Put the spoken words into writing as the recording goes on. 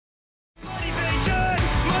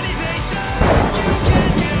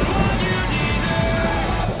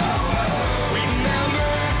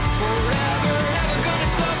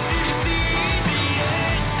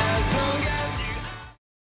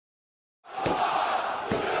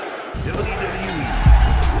WWE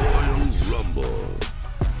Royal Rumble.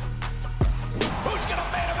 Who's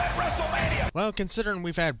gonna main event WrestleMania? Well, considering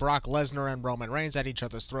we've had Brock Lesnar and Roman Reigns at each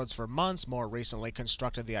other's throats for months, more recently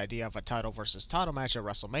constructed the idea of a title versus title match at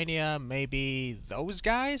WrestleMania, maybe those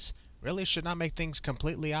guys really should not make things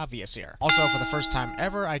completely obvious here. Also, for the first time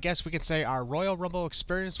ever, I guess we can say our Royal Rumble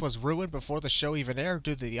experience was ruined before the show even aired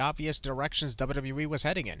due to the obvious directions WWE was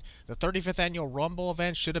heading in. The 35th annual Rumble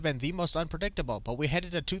event should have been the most unpredictable, but we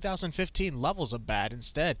headed to 2015 levels of bad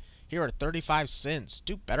instead. Here are 35 sins.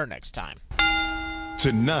 Do better next time.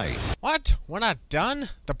 Tonight. What? We're not done?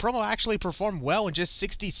 The promo actually performed well in just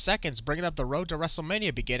 60 seconds, bringing up the road to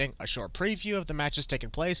WrestleMania beginning, a short preview of the matches taking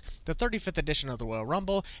place, the 35th edition of the Royal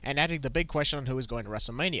Rumble, and adding the big question on who is going to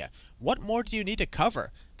WrestleMania. What more do you need to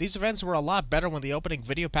cover? These events were a lot better when the opening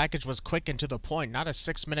video package was quick and to the point, not a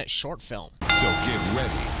 6-minute short film. So get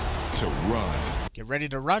ready to run. Get ready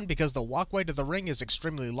to run because the walkway to the ring is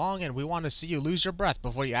extremely long and we want to see you lose your breath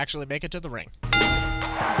before you actually make it to the ring.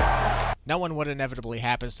 Knowing what inevitably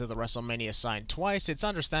happens to the WrestleMania sign twice, it's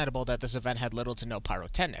understandable that this event had little to no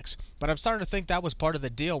pyrotechnics, but I'm starting to think that was part of the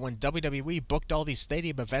deal when WWE booked all these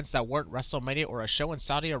stadium events that weren't WrestleMania or a show in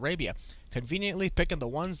Saudi Arabia, conveniently picking the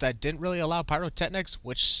ones that didn't really allow pyrotechnics,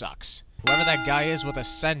 which sucks. Whoever that guy is with a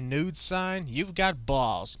send nude sign, you've got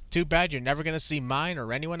balls. Too bad you're never going to see mine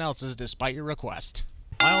or anyone else's despite your request.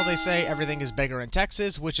 While they say everything is bigger in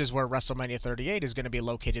Texas, which is where WrestleMania 38 is going to be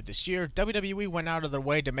located this year, WWE went out of their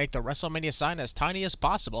way to make the WrestleMania sign as tiny as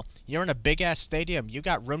possible. You're in a big-ass stadium. You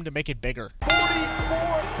got room to make it bigger.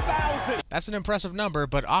 44,000! That's an impressive number,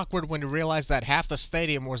 but awkward when you realize that half the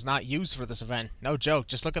stadium was not used for this event. No joke,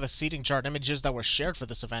 just look at the seating chart images that were shared for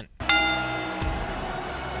this event.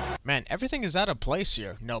 Man, everything is out of place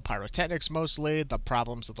here. No pyrotechnics mostly, the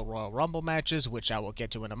problems of the Royal Rumble matches, which I will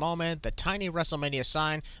get to in a moment, the tiny WrestleMania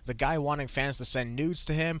sign, the guy wanting fans to send nudes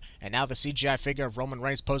to him, and now the CGI figure of Roman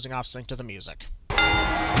Reigns posing off sync to the music.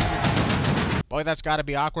 Boy, that's gotta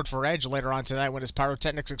be awkward for Edge later on tonight when his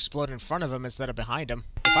pyrotechnics explode in front of him instead of behind him.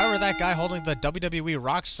 If I were that guy holding the WWE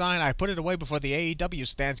Rock sign, I'd put it away before the AEW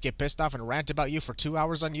stands get pissed off and rant about you for 2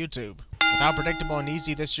 hours on YouTube. With how predictable and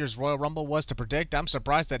easy this year's Royal Rumble was to predict, I'm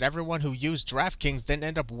surprised that everyone who used DraftKings didn't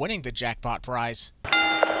end up winning the jackpot prize.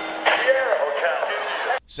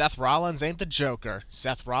 Seth Rollins ain't the Joker.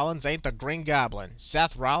 Seth Rollins ain't the Green Goblin.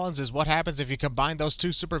 Seth Rollins is what happens if you combine those two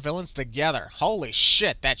supervillains together. Holy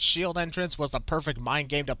shit, that Shield entrance was the perfect mind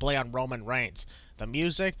game to play on Roman Reigns. The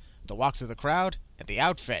music, the walk through the crowd, and the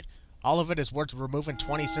outfit. All of it is worth removing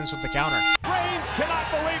 20 cents from the counter. Reigns cannot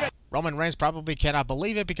believe it! Roman Reigns probably cannot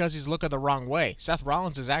believe it because he's looking the wrong way. Seth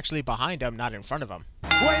Rollins is actually behind him, not in front of him.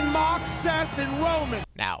 When Mox, Seth, and Roman.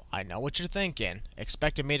 Now, I know what you're thinking.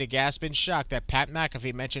 Expecting me to gasp in shock that Pat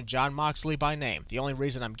McAfee mentioned Jon Moxley by name. The only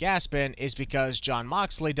reason I'm gasping is because Jon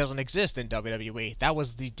Moxley doesn't exist in WWE. That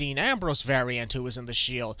was the Dean Ambrose variant who was in the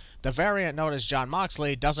Shield. The variant known as Jon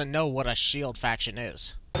Moxley doesn't know what a Shield faction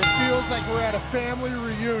is. It feels like we're at a family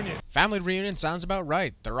reunion. Family reunion sounds about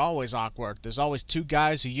right. They're always awkward. There's always two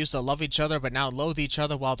guys who used to love each other but now loathe each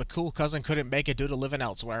other while the cool cousin couldn't make it due to living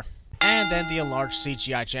elsewhere. And then the enlarged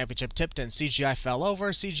CGI championship tipped and CGI fell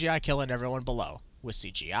over, CGI killing everyone below. With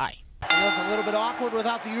CGI. Feels a little bit awkward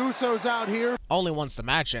without the Usos out here. Only once the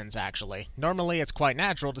match ends, actually. Normally, it's quite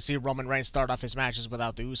natural to see Roman Reigns start off his matches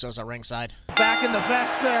without the Usos at ringside. Back in the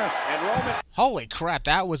vest there, and Roman. Holy crap,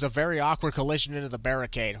 that was a very awkward collision into the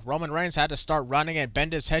barricade. Roman Reigns had to start running and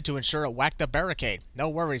bend his head to ensure it whacked the barricade. No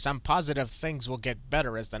worries, I'm positive things will get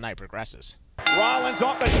better as the night progresses. Rollins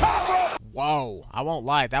off the top rope. Whoa, I won't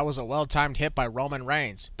lie, that was a well-timed hit by Roman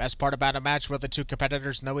Reigns. Best part about a match where the two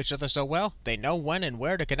competitors know each other so well, they know when and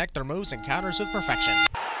where to connect their moves and counters with perfection.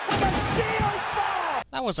 With a shield bomb.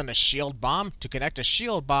 That wasn't a shield bomb. To connect a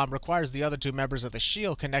shield bomb requires the other two members of the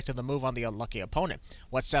shield connecting the move on the unlucky opponent.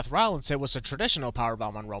 What Seth Rollins hit was a traditional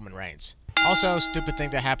powerbomb on Roman Reigns. Also, stupid thing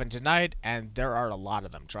that happened tonight, and there are a lot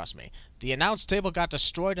of them, trust me. The announce table got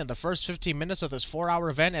destroyed in the first 15 minutes of this 4-hour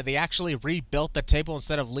event, and they actually rebuilt the table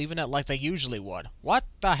instead of leaving it like they usually would. What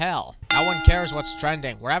the hell? No one cares what's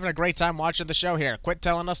trending. We're having a great time watching the show here. Quit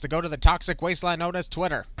telling us to go to the toxic wasteland known as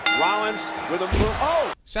Twitter. Rollins with a move.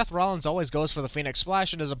 Oh! Seth Rollins always goes for the Phoenix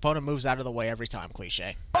Splash, and his opponent moves out of the way every time,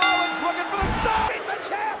 cliche. Rollins looking for the stop. Beat the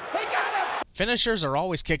champ. He got him. Finishers are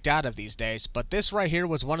always kicked out of these days, but this right here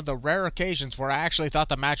was one of the rare occasions where I actually thought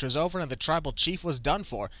the match was over and the Tribal Chief was done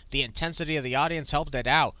for. The intensity of the audience helped it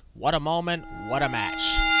out. What a moment, what a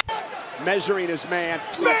match. Measuring his man.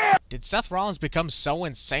 Spear! Did Seth Rollins become so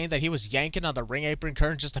insane that he was yanking on the ring apron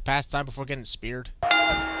curtain just to pass time before getting speared?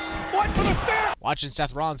 One for the spear. Watching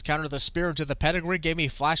Seth Rollins counter the spear into the pedigree gave me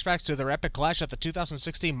flashbacks to their epic clash at the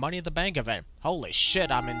 2016 Money in the Bank event. Holy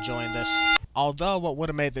shit, I'm enjoying this. Although, what would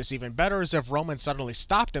have made this even better is if Roman suddenly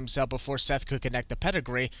stopped himself before Seth could connect the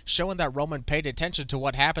pedigree, showing that Roman paid attention to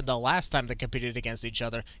what happened the last time they competed against each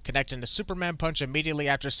other, connecting the Superman punch immediately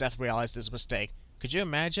after Seth realized his mistake. Could you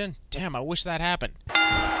imagine? Damn, I wish that happened.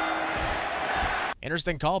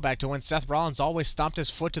 Interesting callback to when Seth Rollins always stomped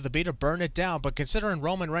his foot to the beat to burn it down, but considering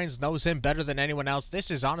Roman Reigns knows him better than anyone else,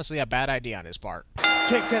 this is honestly a bad idea on his part.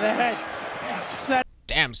 Kick to the head.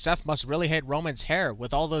 Damn, Seth must really hate Roman's hair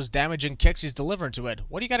with all those damaging kicks he's delivering to it.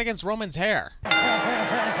 What do you got against Roman's hair?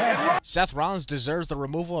 Seth Rollins deserves the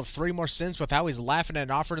removal of 3 more sins with how he's laughing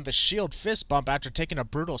and offering the Shield fist bump after taking a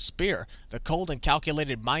brutal spear. The cold and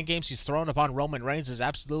calculated mind games he's throwing upon Roman Reigns is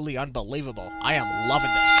absolutely unbelievable. I am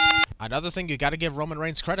loving this. Another thing you gotta give Roman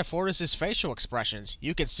Reigns credit for is his facial expressions.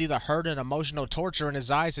 You can see the hurt and emotional torture in his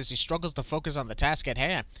eyes as he struggles to focus on the task at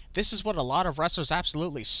hand. This is what a lot of wrestlers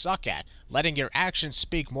absolutely suck at, letting your actions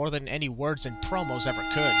speak more than any words and promos ever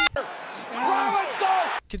could.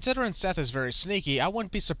 Considering Seth is very sneaky, I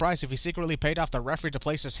wouldn't be surprised if he secretly paid off the referee to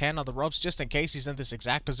place his hand on the ropes just in case he's in this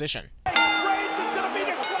exact position. Reigns is gonna be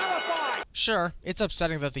disqualified. Sure, it's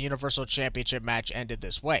upsetting that the Universal Championship match ended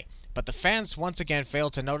this way, but the fans once again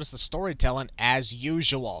failed to notice the storytelling as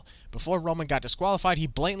usual. Before Roman got disqualified, he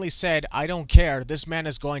blatantly said, "I don't care, this man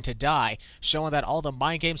is going to die," showing that all the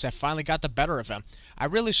mind games have finally got the better of him. I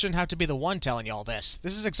really shouldn't have to be the one telling y'all this.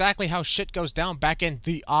 This is exactly how shit goes down back in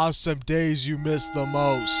the awesome days you miss the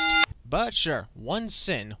most. But sure, 1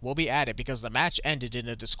 sin will be added because the match ended in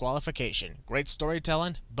a disqualification. Great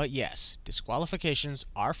storytelling, but yes, disqualifications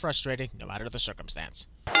are frustrating no matter the circumstance.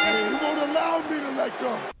 Hey, he won't allow me to let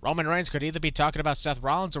go. Roman Reigns could either be talking about Seth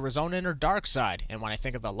Rollins or his own inner dark side, and when I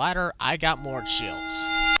think of the latter, I got more chills.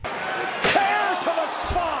 Tear to the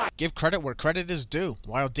spine. Give credit where credit is due.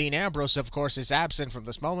 While Dean Ambrose, of course, is absent from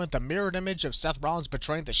this moment, the mirrored image of Seth Rollins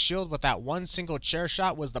betraying the Shield with that one single chair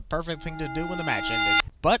shot was the perfect thing to do when the match ended.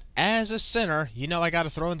 But as a sinner, you know I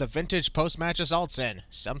gotta throw in the vintage post-match assaults in.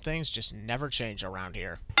 Some things just never change around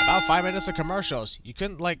here. About 5 minutes of commercials. You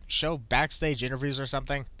couldn't, like, show backstage interviews or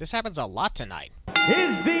something? This happens a lot tonight.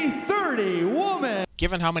 Is the 30 woman.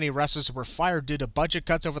 Given how many wrestlers were fired due to budget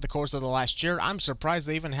cuts over the course of the last year, I'm surprised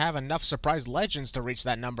they even have enough surprise legends to reach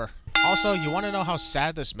that number. Also, you want to know how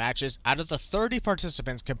sad this match is? Out of the 30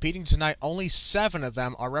 participants competing tonight, only 7 of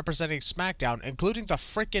them are representing SmackDown, including the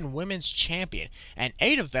frickin' women's champion, and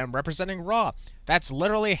 8 of them representing Raw. That's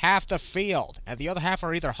literally half the field, and the other half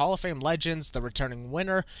are either Hall of Fame legends, the returning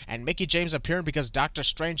winner, and Mickie James appearing because Doctor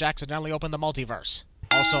Strange accidentally opened the multiverse.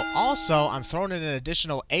 Also, I'm throwing in an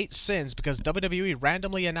additional 8 sins because WWE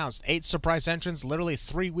randomly announced 8 surprise entrants literally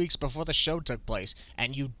 3 weeks before the show took place,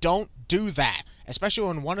 and you don't do that, especially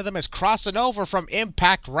when one of them is crossing over from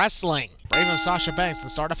Impact Wrestling. Brave of Sasha Banks to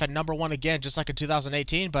start off at #1 again, just like in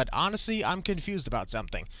 2018, but honestly, I'm confused about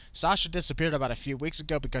something. Sasha disappeared about a few weeks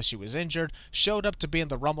ago because she was injured, showed up to be in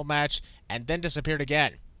the Rumble match, and then disappeared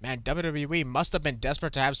again. Man, WWE must have been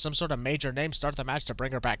desperate to have some sort of major name start the match to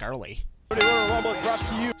bring her back early.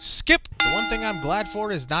 Skip! The one thing I'm glad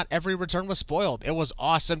for is not every return was spoiled. It was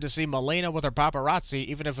awesome to see Melina with her paparazzi,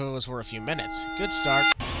 even if it was for a few minutes. Good start.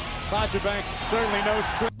 Sasha Banks certainly knows.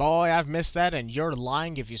 Boy, I've missed that, and you're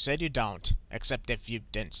lying if you said you don't. Except if you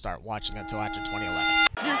didn't start watching until after 2011.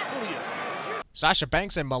 Tears for you. Sasha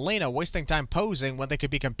Banks and Melina wasting time posing when they could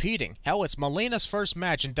be competing. Hell, it's Melina's first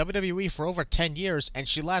match in WWE for over 10 years, and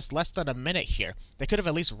she lasts less than a minute here. They could have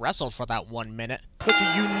at least wrestled for that 1 minute. Such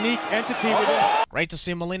a unique entity within. Great to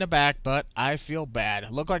see Melina back, but I feel bad.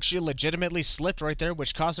 Looked like she legitimately slipped right there,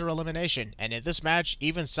 which caused her elimination. And in this match,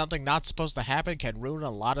 even something not supposed to happen can ruin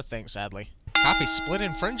a lot of things, sadly. Copy split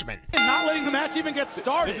infringement. Not letting the match even get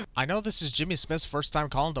started. I know this is Jimmy Smith's first time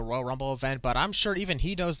calling the Royal Rumble event, but I'm sure even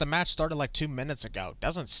he knows the match started like 2 minutes ago.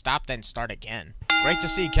 Doesn't stop then start again. Great to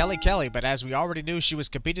see Kelly, but as we already knew she was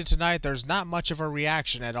competing tonight, there's not much of a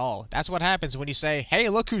reaction at all. That's what happens when you say, "Hey,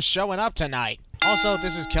 look who's showing up tonight." Also,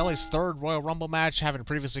 this is Kelly's 3rd Royal Rumble match, having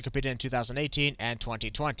previously competed in 2018 and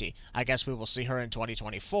 2020. I guess we will see her in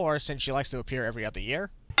 2024, since she likes to appear every other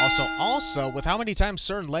year. Also, with how many times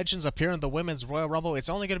certain legends appear in the Women's Royal Rumble, it's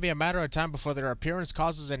only going to be a matter of time before their appearance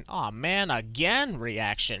causes an "aw man, again"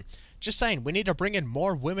 reaction. Just saying, we need to bring in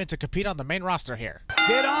more women to compete on the main roster here.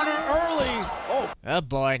 Get on her early. Oh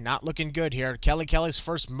boy, not looking good here. Kelly's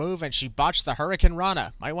first move, and she botched the Hurricane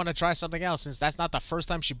Rana. Might want to try something else, since that's not the first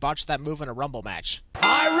time she botched that move in a Rumble match.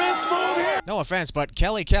 High risk move here. No offense, but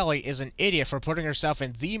Kelly is an idiot for putting herself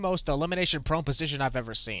in the most elimination-prone position I've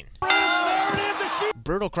ever seen. There it is.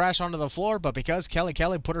 Brutal crash onto the floor, but because Kelly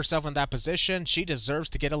put herself in that position, she deserves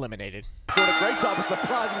to get eliminated. Doing a great job of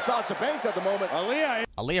surprising Sasha Banks at the moment.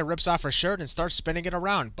 Aaliyah rips off her shirt and starts spinning it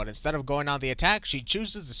around, but instead of going on the attack, she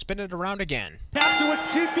chooses to spin it around again. Capture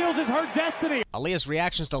what she feels is her destiny. Aaliyah's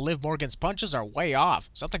reactions to Liv Morgan's punches are way off.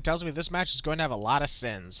 Something tells me this match is going to have a lot of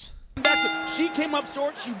sins. She came up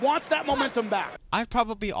short. She wants that momentum back. I'd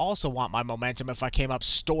probably also want my momentum if I came up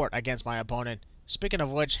short against my opponent. Speaking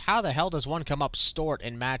of which, how the hell does one come up short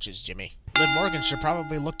in matches, Jimmy? Liv Morgan should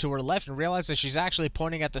probably look to her left and realize that she's actually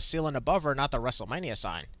pointing at the ceiling above her, not the WrestleMania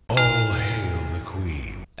sign. All hail the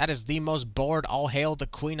Queen. That is the most bored all hail the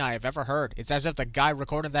Queen I have ever heard. It's as if the guy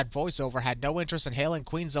recording that voiceover had no interest in hailing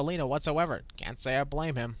Queen Zelina whatsoever. Can't say I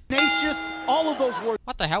blame him. Tenacious, all of those words.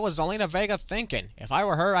 What the hell was Zelina Vega thinking? If I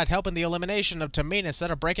were her, I'd help in the elimination of Tamina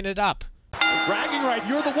instead of breaking it up. Bragging right.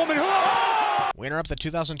 You're the woman who... We interrupt the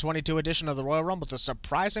 2022 edition of the Royal Rumble to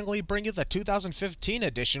surprisingly bring you the 2015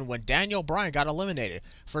 edition when Daniel Bryan got eliminated.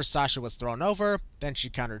 First, Sasha was thrown over, then she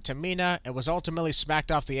countered Tamina, and was ultimately smacked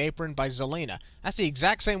off the apron by Zelina. That's the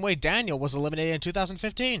exact same way Daniel was eliminated in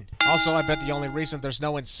 2015. Also, I bet the only reason there's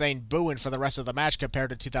no insane booing for the rest of the match compared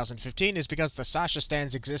to 2015 is because the Sasha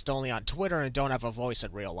stands exist only on Twitter and don't have a voice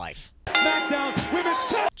in real life. SmackDown Women's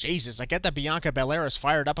Champion. Jesus, I get that Bianca Belair is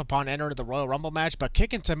fired up upon entering the Royal Rumble match, but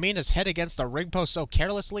kicking Tamina's head against the ring post so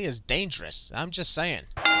carelessly is dangerous. I'm just saying.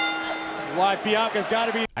 This is why Bianca's got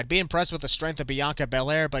to be... I'd be impressed with the strength of Bianca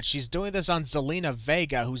Belair, but she's doing this on Zelina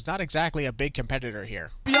Vega, who's not exactly a big competitor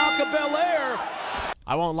here. Bianca Belair.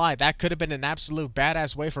 I won't lie, that could have been an absolute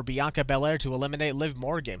badass way for Bianca Belair to eliminate Liv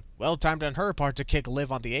Morgan. Well timed on her part to kick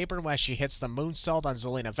Liv on the apron while she hits the moonsault on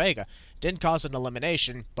Zelina Vega. Didn't cause an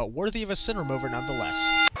elimination, but worthy of a sin remover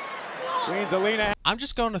nonetheless. Queen Zelina. I'm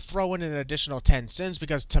just going to throw in an additional 10 sins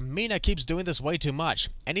because Tamina keeps doing this way too much.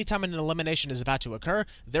 Anytime an elimination is about to occur,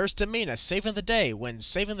 there's Tamina saving the day when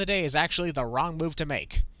saving the day is actually the wrong move to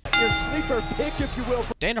make. Your sleeper pick, if you will.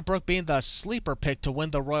 Dana Brooke being the sleeper pick to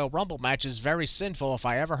win the Royal Rumble match is very sinful if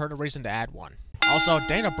I ever heard a reason to add one. Also,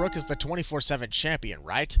 Dana Brooke is the 24/7 champion,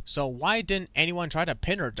 right? So why didn't anyone try to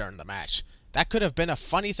pin her during the match? That could have been a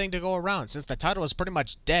funny thing to go around since the title is pretty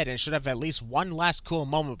much dead and should have at least one last cool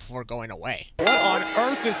moment before going away. What on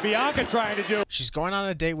earth is Bianca trying to do? She's going on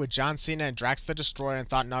a date with John Cena and Drax the Destroyer and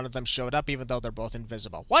thought none of them showed up even though they're both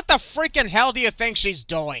invisible. What the freaking hell do you think she's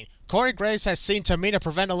doing? Corey Graves has seen Tamina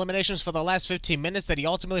prevent eliminations for the last 15 minutes that he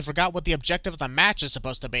ultimately forgot what the objective of the match is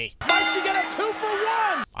supposed to be. Might she get a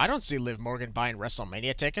 2-for-1? I don't see Liv Morgan buying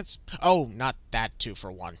WrestleMania tickets. Oh, not that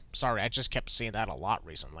 2-for-1. Sorry, I just kept seeing that a lot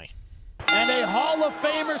recently. And a Hall of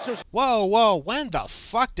Famer. So Whoa, when the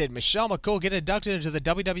fuck did Michelle McCool get inducted into the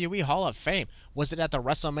WWE Hall of Fame? Was it at the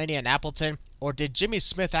WrestleMania in Appleton? Or did Jimmy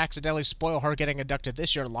Smith accidentally spoil her getting inducted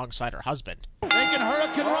this year alongside her husband? making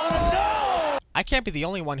Hurricane Rana. No! I can't be the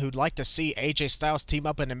only one who'd like to see AJ Styles team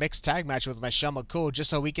up in a mixed tag match with Michelle McCool just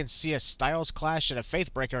so we can see a Styles Clash and a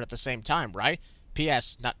Faith Breaker at the same time, right?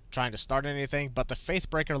 P.S. Not trying to start anything, but the Faith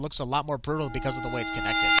Breaker looks a lot more brutal because of the way it's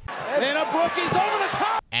connected. And a Brookie's over the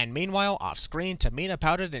top. And meanwhile, off-screen, Tamina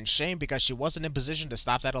pouted in shame because she wasn't in position to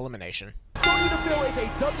stop that elimination. Sonya Deville is a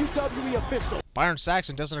WWE official. Byron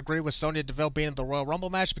Saxon doesn't agree with Sonya Deville being in the Royal Rumble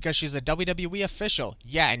match because she's a WWE official.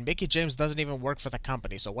 Yeah, and Mickie James doesn't even work for the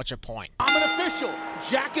company, so what's your point? I'm an official.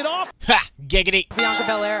 Jack it off. Ha! Giggity! Bianca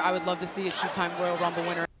Belair, I would love to see a two-time Royal Rumble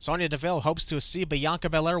winner. Sonya Deville hopes to see Bianca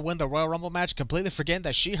Belair win the Royal Rumble match, completely forgetting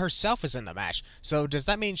that she herself is in the match. So does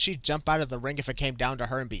that mean she'd jump out of the ring if it came down to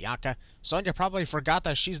her and Bianca? Sonya probably forgot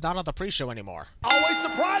that she's not on the pre-show anymore. Always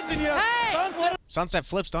surprising you. Hey! Sunset. Sunset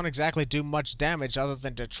flips don't exactly do much damage other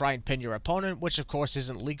than to try and pin your opponent, which of course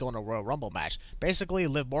isn't legal in a Royal Rumble match. Basically,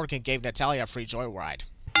 Liv Morgan gave Natalya a free joyride.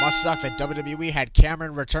 Must suck that WWE had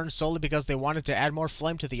Cameron return solely because they wanted to add more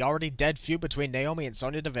flame to the already dead feud between Naomi and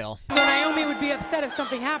Sonya Deville. So Naomi would be upset if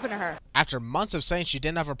something happened to her. After months of saying she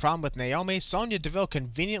didn't have a problem with Naomi, Sonya Deville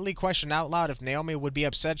conveniently questioned out loud if Naomi would be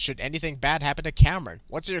upset should anything bad happen to Cameron.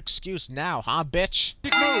 What's your excuse now, huh, bitch?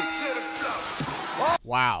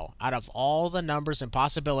 Wow, out of all the numbers and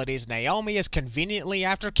possibilities, Naomi is conveniently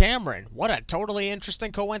after Cameron. What a totally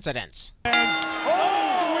interesting coincidence.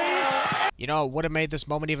 You know what would have made this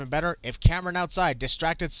moment even better? If Cameron outside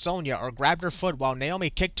distracted Sonya or grabbed her foot while Naomi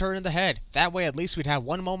kicked her in the head. That way at least we'd have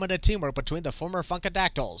one moment of teamwork between the former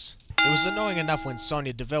Funkadactyls. It was annoying enough when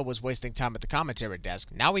Sonya Deville was wasting time at the commentary desk.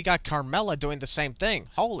 Now we got Carmella doing the same thing.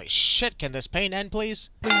 Holy shit, can this pain end please?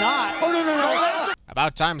 Not. Oh, no.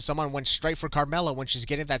 About time someone went straight for Carmella when she's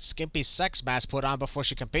getting that skimpy sex mask put on before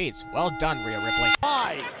she competes. Well done, Rhea Ripley.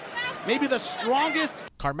 Why? maybe the strongest.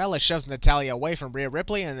 Carmella shoves Natalya away from Rhea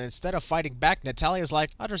Ripley, and instead of fighting back, Natalya's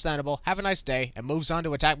like, understandable, have a nice day, and moves on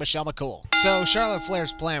to attack Michelle McCool. So Charlotte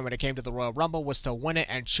Flair's plan when it came to the Royal Rumble was to win it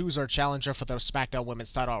and choose her challenger for the SmackDown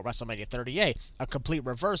Women's title at WrestleMania 38, a complete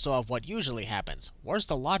reversal of what usually happens. Where's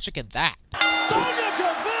the logic in that?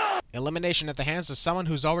 Elimination at the hands of someone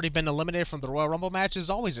who's already been eliminated from the Royal Rumble match is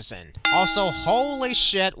always a sin. Also, holy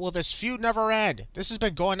shit, will this feud never end? This has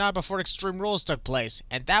been going on before Extreme Rules took place,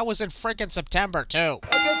 and that was in frickin' September, too.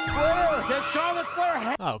 Against Flair. Against Charlotte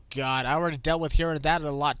Flair. Oh god, I already dealt with hearing that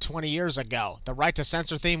a lot 20 years ago. The right to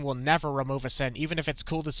censor theme will never remove a sin, even if it's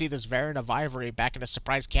cool to see this variant of Ivory back in a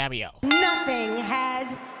surprise cameo. Nothing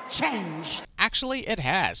has changed. Actually, it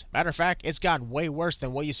has. Matter of fact, it's gotten way worse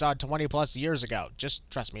than what you saw 20 plus years ago. Just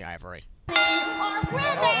trust me, Ivory.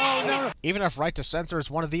 Even if Right to Censor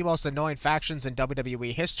is one of the most annoying factions in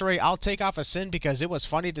WWE history, I'll take off a sin because it was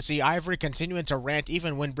funny to see Ivory continuing to rant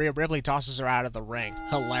even when Rhea Ripley tosses her out of the ring.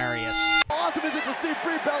 Hilarious. Awesome is it to see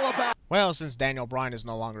Brie Bella back. Well, since Daniel Bryan is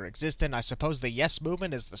no longer existent, I suppose the Yes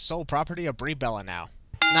Movement is the sole property of Brie Bella now.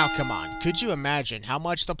 Now, come on, could you imagine how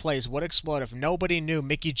much the place would explode if nobody knew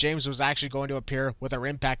Mickie James was actually going to appear with her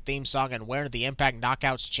Impact theme song and wearing the Impact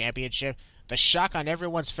Knockouts Championship? The shock on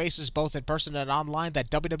everyone's faces both in person and online that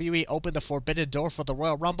WWE opened the forbidden door for the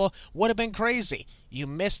Royal Rumble would have been crazy. You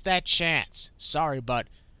missed that chance. Sorry, but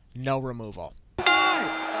no removal.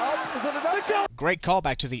 Is it enough? Great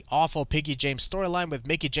callback to the awful Mickie James storyline with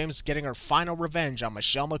Mickie James getting her final revenge on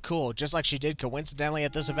Michelle McCool, just like she did coincidentally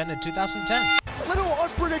at this event in 2010. A little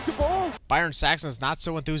unpredictable. Byron Saxon's not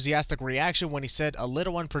so enthusiastic reaction when he said a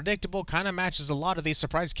little unpredictable kind of matches a lot of these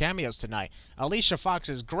surprise cameos tonight. Alicia Fox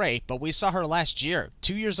is great, but we saw her last year.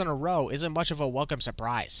 2 years in a row isn't much of a welcome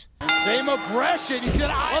surprise. Same aggression. He said,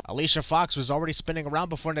 Alicia Fox was already spinning around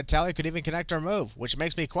before Natalya could even connect her move, which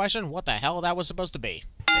makes me question what the hell that was supposed to be.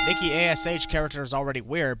 The Nikki ASH character is already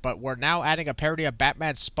weird, but we're now adding a parody of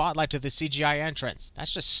Batman's Spotlight to the CGI entrance.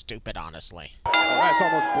 That's just stupid, honestly. Oh, that's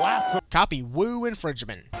almost blasphemy. Copy woo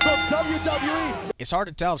infringement. From WWE. It's hard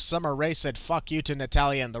to tell if Summer Rae said fuck you to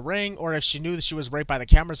Natalya in the ring, or if she knew that she was raped by the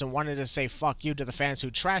cameras and wanted to say fuck you to the fans who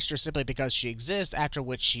trashed her simply because she exists, after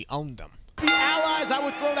which she owned them. the allies, I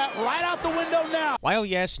would throw that right out the window now. While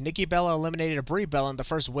yes, Nikki Bella eliminated Brie Bella in the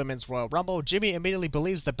first Women's Royal Rumble, Jimmy immediately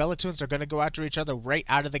believes the Bella Twins are going to go after each other right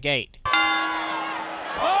out of the gate.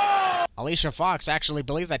 Oh! Alicia Fox actually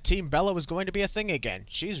believed that Team Bella was going to be a thing again.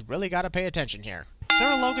 She's really got to pay attention here.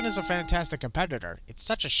 Sarah Logan is a fantastic competitor. It's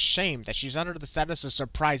such a shame that she's under the status of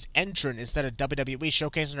surprise entrant instead of WWE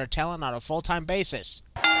showcasing her talent on a full-time basis.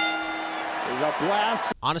 There's a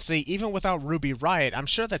blast. Honestly, even without Ruby Riott, I'm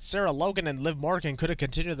sure that Sarah Logan and Liv Morgan could have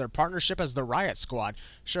continued their partnership as the Riott Squad.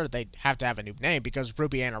 Sure, they'd have to have a new name because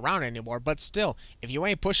Ruby ain't around anymore, but still, if you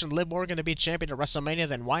ain't pushing Liv Morgan to be champion at WrestleMania,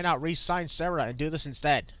 then why not re-sign Sarah and do this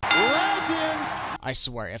instead? Legends! I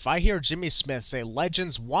swear, if I hear Jimmy Smith say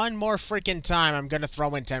legends one more freaking time, I'm gonna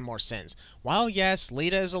throw in 10 more sins. While yes,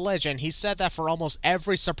 Lita is a legend, he said that for almost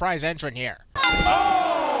every surprise entrant here.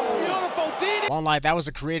 Oh! Beautiful Dini! Won't lie, that was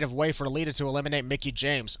a creative way for Lita to eliminate Mickie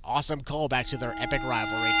James. Awesome callback to their epic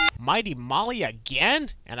rivalry. Mighty Molly again?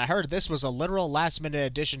 And I heard this was a literal last-minute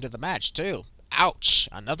addition to the match, too. Ouch,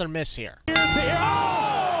 another miss here.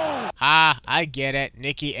 Ah, I get it.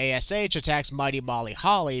 Nikki ASH attacks Mighty Molly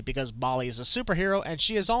Holly because Molly is a superhero and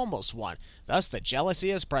she is almost one. Thus, the jealousy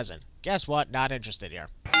is present. Guess what? Not interested here.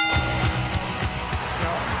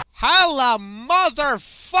 Holla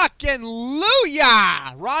motherfucking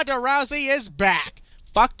Luya! Ronda Rousey is back.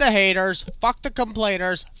 Fuck the haters, fuck the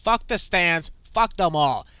complainers, fuck the stands, fuck them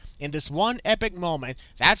all. In this one epic moment,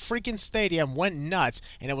 that freaking stadium went nuts,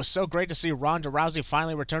 and it was so great to see Ronda Rousey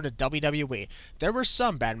finally return to WWE. There were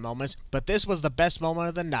some bad moments, but this was the best moment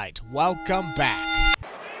of the night. Welcome back.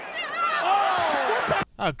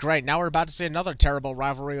 Oh great, now we're about to see another terrible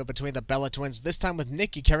rivalry between the Bella Twins, this time with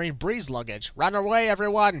Nikki carrying Brie's luggage. Run away,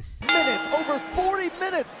 everyone! Minutes, over 40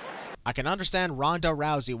 minutes. I can understand Ronda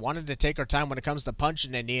Rousey wanted to take her time when it comes to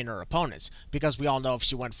punching and kneeing her opponents, because we all know if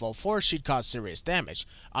she went full force, she'd cause serious damage.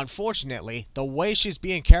 Unfortunately, the way she's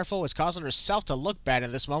being careful is causing herself to look bad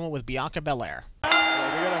in this moment with Bianca Belair. We're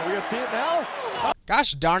gonna see it now?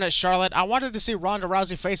 Gosh darn it, Charlotte, I wanted to see Ronda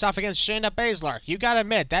Rousey face off against Shayna Baszler. You gotta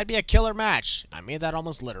admit, that'd be a killer match. I mean that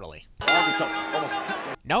almost literally. No.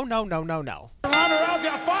 Ronda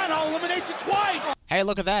Rousey, I'm fine. I'll eliminate you twice. Hey,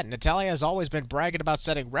 look at that. Natalya has always been bragging about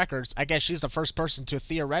setting records. I guess she's the first person to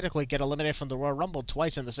theoretically get eliminated from the Royal Rumble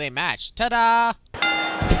twice in the same match. Ta-da!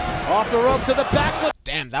 Off the rope to the back.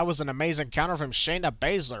 Damn, that was an amazing counter from Shayna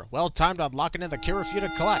Baszler. Well timed on locking in the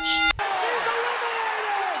Kirifuda clutch. She's eliminated.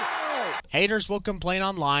 Haters will complain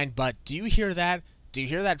online, but do you hear that? Do you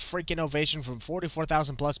hear that freaking ovation from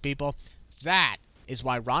 44,000 plus people? That is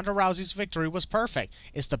why Ronda Rousey's victory was perfect.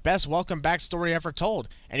 It's the best welcome back story ever told.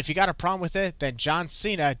 And if you got a problem with it, then John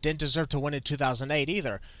Cena didn't deserve to win in 2008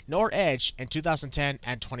 either, nor Edge in 2010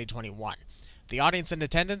 and 2021. The audience in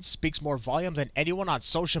attendance speaks more volume than anyone on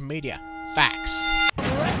social media. Facts.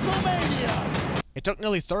 WrestleMania. It took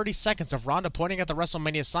nearly 30 seconds of Ronda pointing at the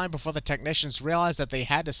WrestleMania sign before the technicians realized that they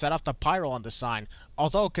had to set off the pyro on the sign.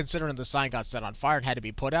 Although, considering the sign got set on fire and had to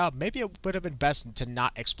be put out, maybe it would have been best to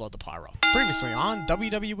not explode the pyro. Previously on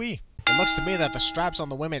WWE. It looks to me that the straps on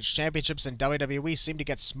the women's championships in WWE seem to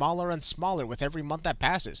get smaller and smaller with every month that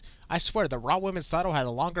passes. I swear the Raw Women's title had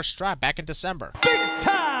a longer strap back in December. Big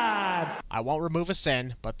time. I won't remove a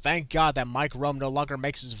sin, but thank God that Mike Rome no longer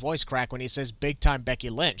makes his voice crack when he says big time Becky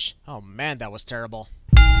Lynch. Oh man, that was terrible.